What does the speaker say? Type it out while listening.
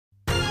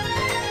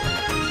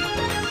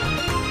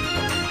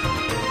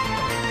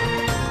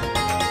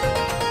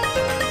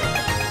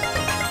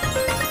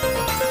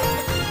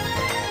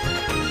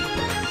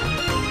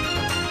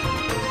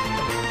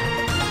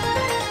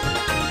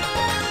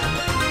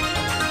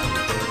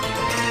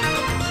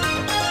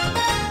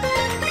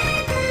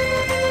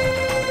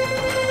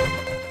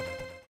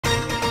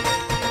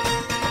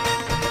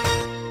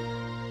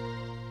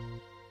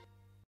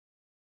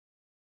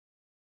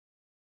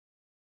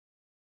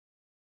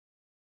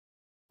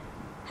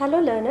Hello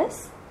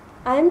learners,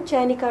 I am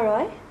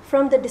Chayanika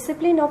from the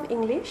discipline of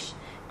English,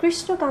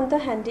 Krishnakanta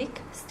Handik,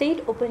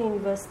 State Open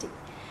University,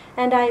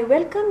 and I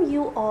welcome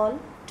you all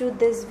to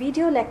this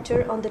video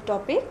lecture on the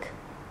topic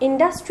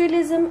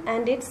Industrialism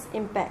and its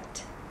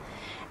Impact.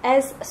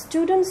 As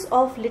students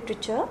of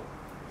literature,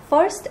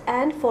 first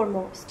and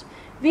foremost,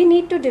 we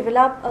need to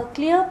develop a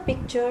clear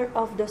picture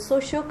of the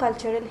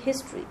socio-cultural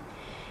history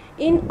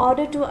in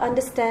order to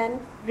understand,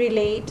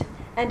 relate,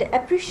 and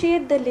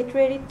appreciate the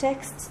literary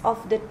texts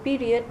of that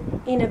period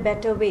in a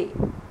better way.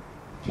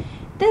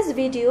 This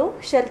video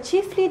shall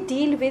chiefly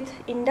deal with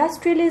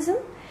industrialism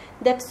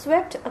that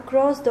swept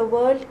across the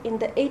world in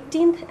the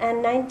 18th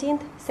and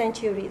 19th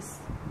centuries.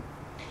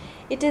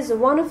 It is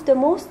one of the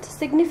most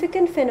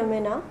significant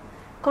phenomena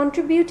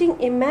contributing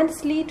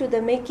immensely to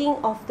the making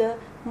of the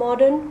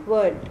modern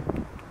world.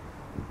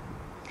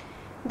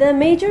 The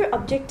major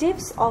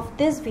objectives of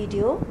this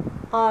video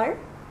are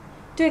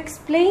to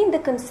explain the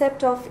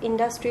concept of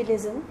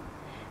industrialism,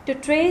 to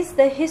trace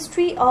the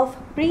history of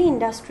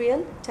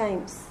pre-industrial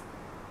times.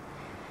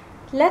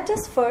 Let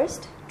us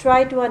first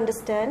try to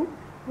understand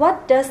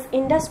what does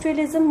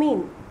industrialism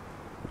mean.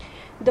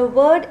 The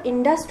word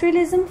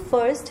industrialism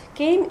first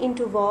came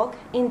into vogue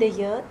in the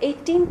year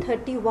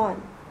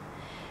 1831.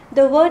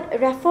 The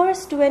word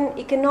refers to an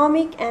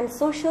economic and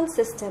social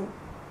system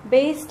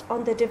based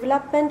on the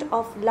development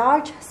of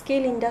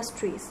large-scale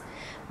industries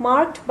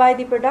marked by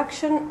the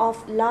production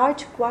of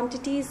large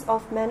quantities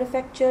of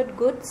manufactured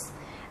goods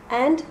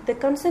and the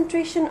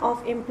concentration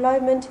of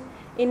employment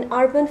in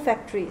urban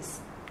factories.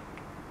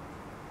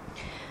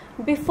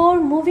 Before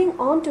moving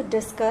on to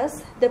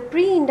discuss the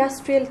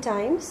pre-industrial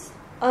times,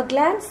 a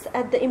glance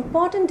at the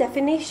important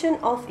definition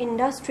of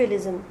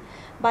industrialism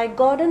by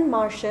Gordon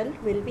Marshall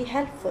will be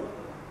helpful.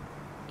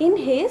 In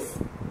his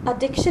A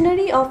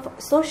Dictionary of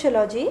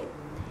Sociology,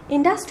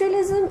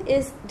 industrialism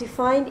is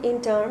defined in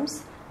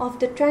terms of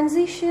the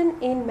transition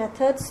in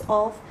methods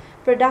of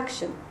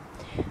production,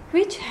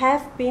 which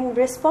have been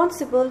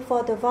responsible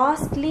for the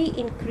vastly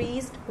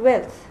increased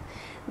wealth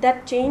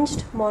that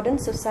changed modern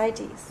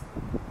societies.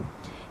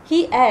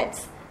 He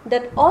adds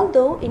that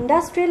although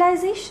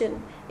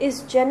industrialization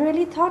is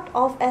generally thought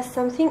of as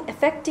something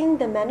affecting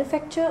the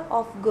manufacture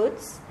of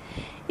goods,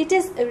 it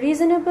is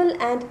reasonable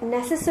and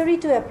necessary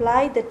to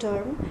apply the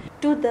term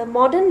to the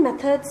modern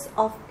methods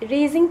of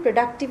raising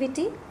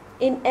productivity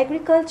in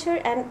agriculture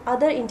and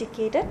other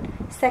indicated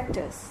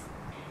sectors.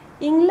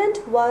 England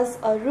was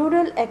a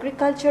rural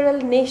agricultural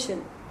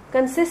nation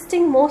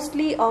consisting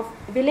mostly of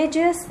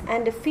villages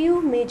and a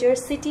few major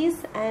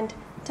cities and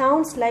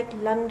towns like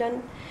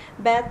London,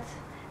 Bath,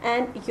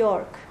 and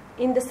York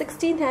in the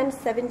 16th and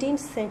 17th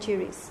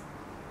centuries,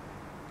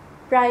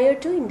 prior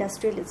to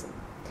industrialism.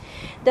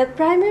 The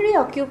primary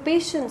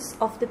occupations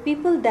of the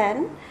people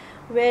then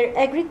were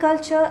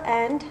agriculture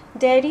and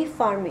dairy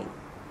farming.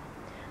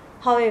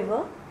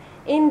 However,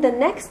 in the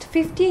next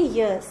 50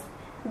 years,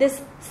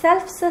 this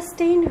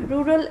self-sustained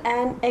rural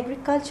and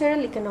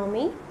agricultural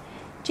economy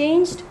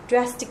changed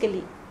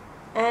drastically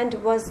and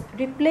was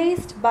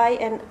replaced by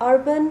an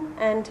urban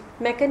and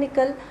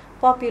mechanical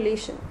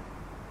population.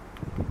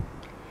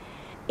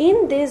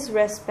 In this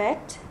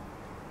respect,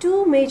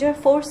 two major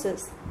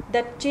forces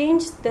that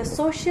changed the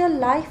social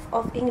life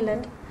of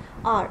England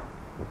are: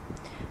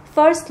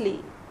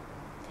 firstly,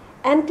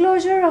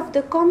 enclosure of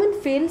the common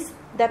fields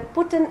that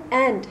put an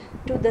end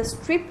to the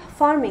strip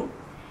farming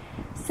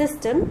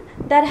system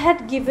that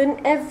had given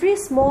every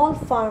small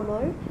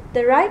farmer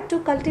the right to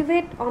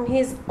cultivate on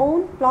his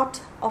own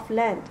plot of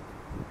land.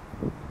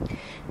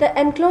 The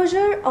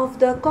enclosure of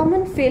the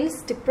common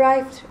fields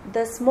deprived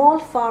the small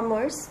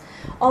farmers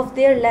of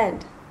their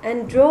land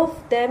and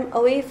drove them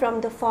away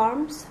from the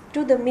farms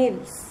to the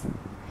mills.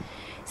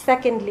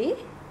 Secondly,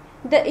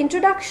 the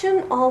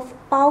introduction of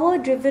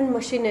power-driven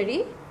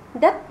machinery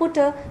that put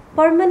a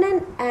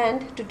permanent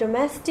end to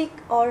domestic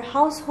or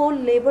household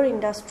labor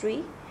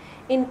industry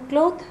in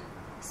cloth,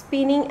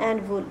 spinning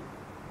and wool.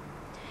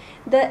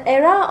 The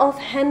era of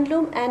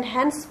handloom and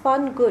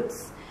hand-spun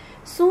goods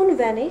soon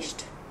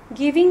vanished,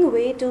 giving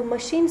way to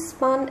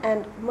machine-spun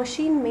and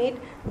machine-made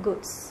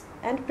goods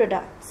and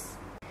products.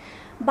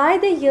 By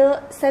the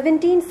year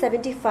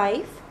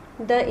 1775,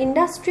 the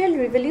Industrial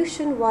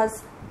Revolution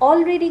was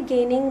already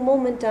gaining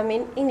momentum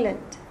in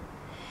England.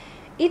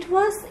 It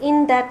was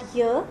in that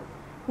year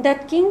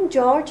that King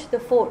George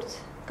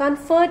IV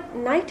conferred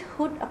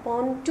knighthood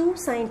upon two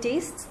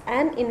scientists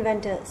and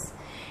inventors,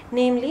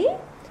 namely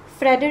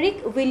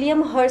Frederick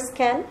William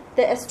Herschel,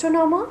 the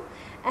astronomer,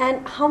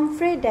 and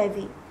Humphrey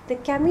Davy, the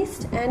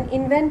chemist and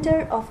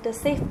inventor of the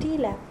safety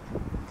lamp.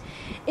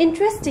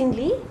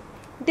 Interestingly,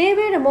 they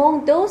were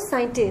among those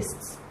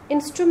scientists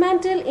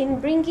instrumental in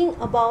bringing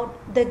about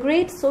the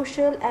great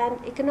social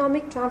and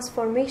economic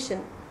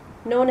transformation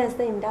known as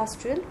the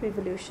Industrial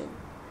Revolution.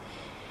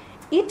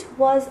 It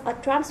was a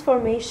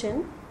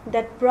transformation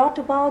that brought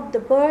about the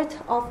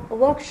birth of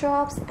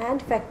workshops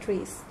and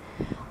factories,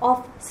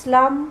 of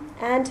slum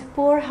and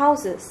poor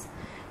houses,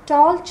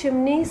 tall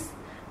chimneys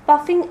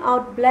puffing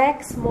out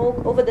black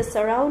smoke over the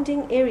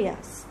surrounding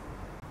areas.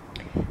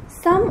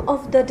 Some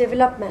of the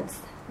developments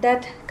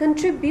that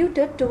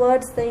contributed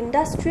towards the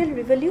Industrial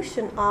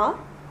Revolution are: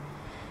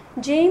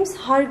 James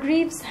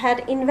Hargreaves had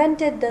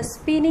invented the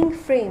spinning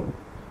frame.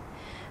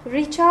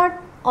 Richard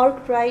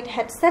Arkwright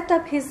had set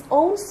up his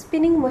own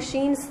spinning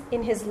machines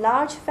in his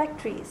large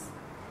factories.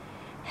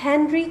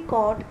 Henry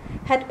Cort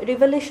had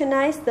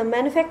revolutionized the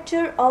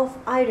manufacture of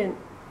iron.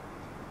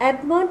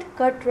 Edmund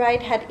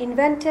Cartwright had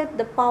invented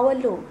the power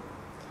loom.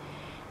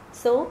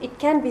 So it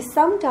can be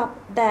summed up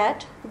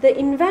that the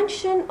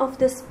invention of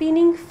the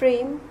spinning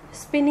frame,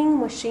 spinning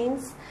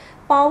machines,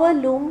 power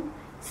loom,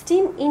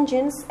 steam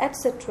engines,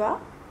 etc.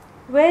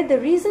 were the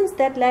reasons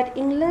that led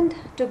England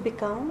to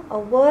become a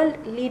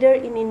world leader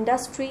in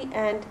industry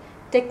and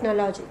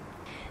technology.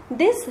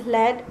 This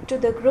led to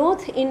the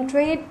growth in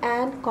trade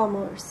and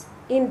commerce,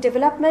 in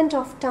development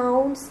of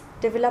towns,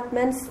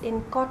 developments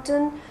in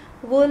cotton,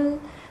 wool,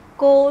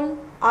 coal,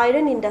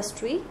 iron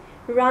industry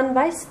run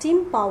by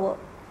steam power,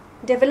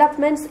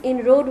 developments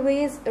in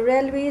roadways,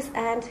 railways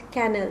and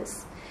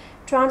canals,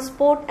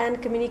 transport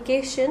and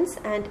communications,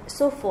 and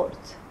so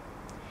forth.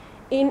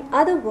 In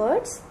other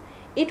words,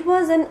 it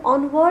was an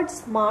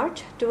onwards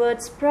march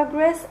towards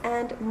progress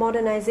and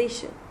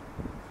modernization.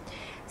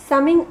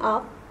 Summing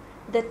up,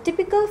 the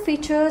typical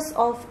features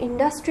of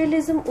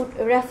industrialism would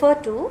refer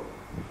to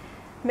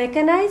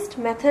mechanized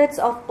methods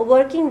of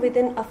working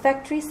within a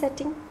factory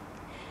setting,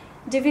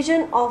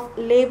 division of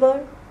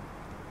labor,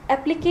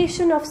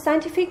 application of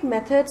scientific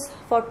methods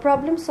for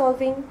problem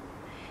solving,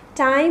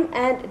 time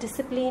and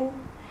discipline,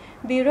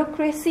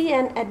 bureaucracy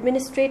and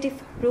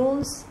administrative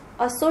rules,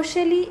 a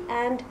socially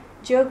and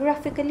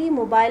geographically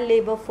mobile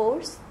labor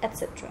force,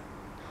 etc.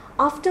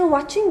 After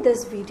watching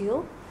this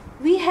video,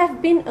 we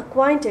have been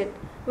acquainted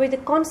with the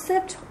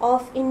concept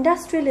of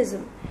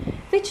industrialism,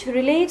 which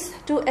relates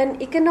to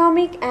an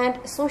economic and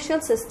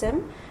social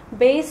system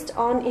based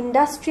on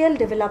industrial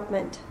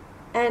development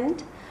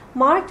and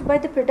marked by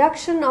the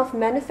production of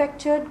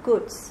manufactured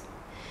goods,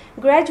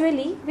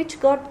 gradually which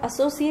got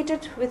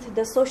associated with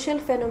the social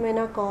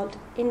phenomena called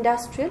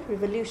Industrial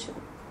Revolution.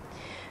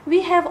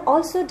 We have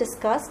also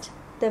discussed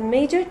the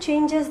major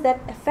changes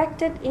that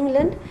affected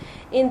England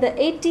in the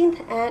 18th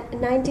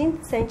and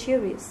 19th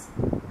centuries.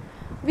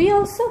 We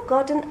also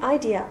got an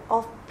idea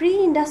of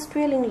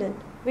pre-industrial England,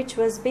 which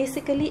was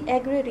basically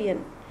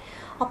agrarian.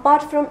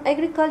 Apart from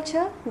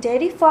agriculture,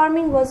 dairy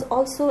farming was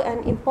also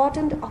an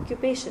important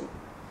occupation.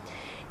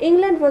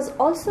 England was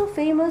also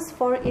famous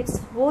for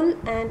its wool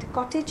and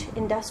cottage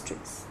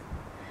industries.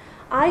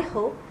 I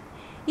hope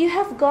you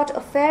have got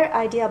a fair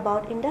idea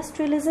about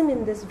industrialism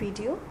in this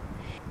video.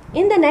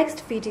 In the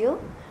next video,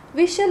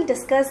 we shall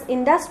discuss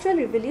Industrial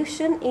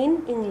Revolution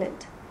in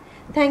England.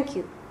 Thank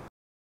you.